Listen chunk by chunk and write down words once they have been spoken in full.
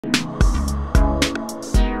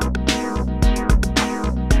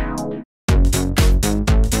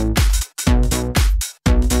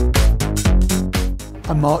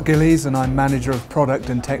I'm Mark Gillies and I'm Manager of Product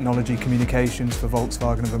and Technology Communications for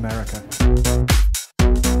Volkswagen of America.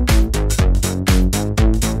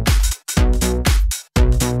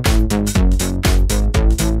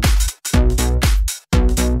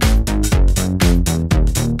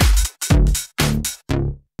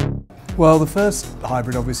 Well, the first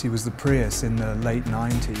hybrid obviously was the Prius in the late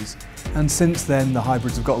 90s, and since then the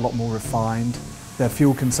hybrids have got a lot more refined. Their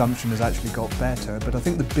fuel consumption has actually got better, but I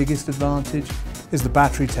think the biggest advantage is the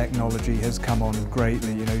battery technology has come on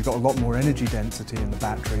greatly. You know, you've got a lot more energy density in the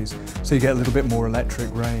batteries, so you get a little bit more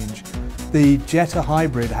electric range. The Jetta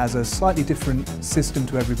Hybrid has a slightly different system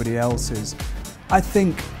to everybody else's. I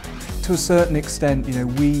think to a certain extent, you know,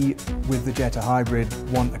 we with the Jetta Hybrid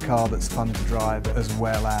want a car that's fun to drive as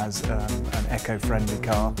well as an eco-friendly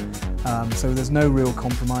car. So there's no real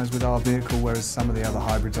compromise with our vehicle, whereas some of the other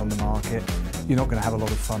hybrids on the market, you're not going to have a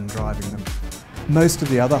lot of fun driving them. Most of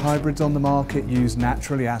the other hybrids on the market use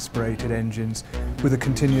naturally aspirated engines with a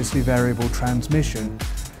continuously variable transmission.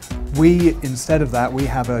 Instead of that, we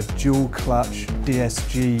have a dual clutch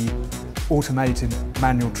DSG automated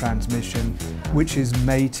manual transmission, which is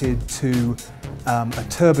mated to a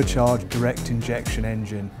turbocharged direct injection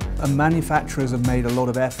engine. And manufacturers have made a lot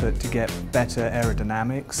of effort to get better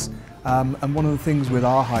aerodynamics. And one of the things with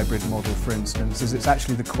our hybrid model, for instance, is it's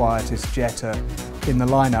actually the quietest Jetta in the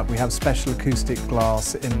lineup. We have special acoustic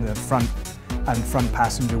glass in the front and front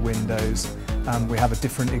passenger windows. We have a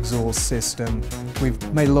different exhaust system.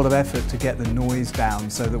 We've made a lot of effort to get the noise down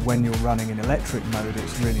so that when you're running in electric mode,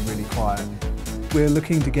 it's really, really quiet. We're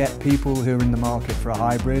looking to get people who are in the market for a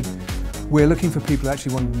hybrid. We're looking for people who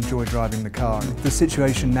actually want to enjoy driving the car. The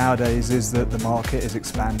situation nowadays is that the market is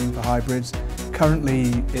expanding for hybrids.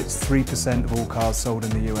 Currently, it's 3% of all cars sold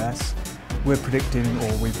in the US. We're predicting,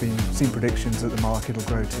 or we've been seeing predictions that the market will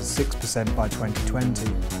grow to 6% by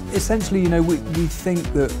 2020. Essentially, you know, we think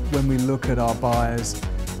that when we look at our buyers,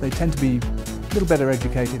 they tend to be a little better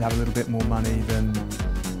educated, have a little bit more money than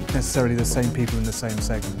necessarily the same people in the same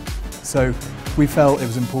segment. So we felt it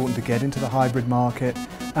was important to get into the hybrid market,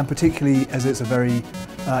 and particularly as it's a very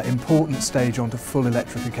important stage onto full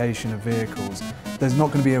electrification of vehicles. There's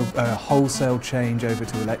not going to be a wholesale change over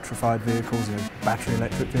to electrified vehicles, you know, battery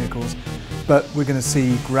electric vehicles, but we're going to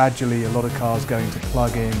see gradually a lot of cars going to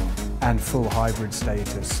plug-in and full hybrid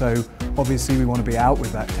status. So obviously we want to be out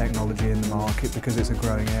with that technology in the market because it's a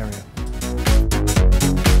growing area.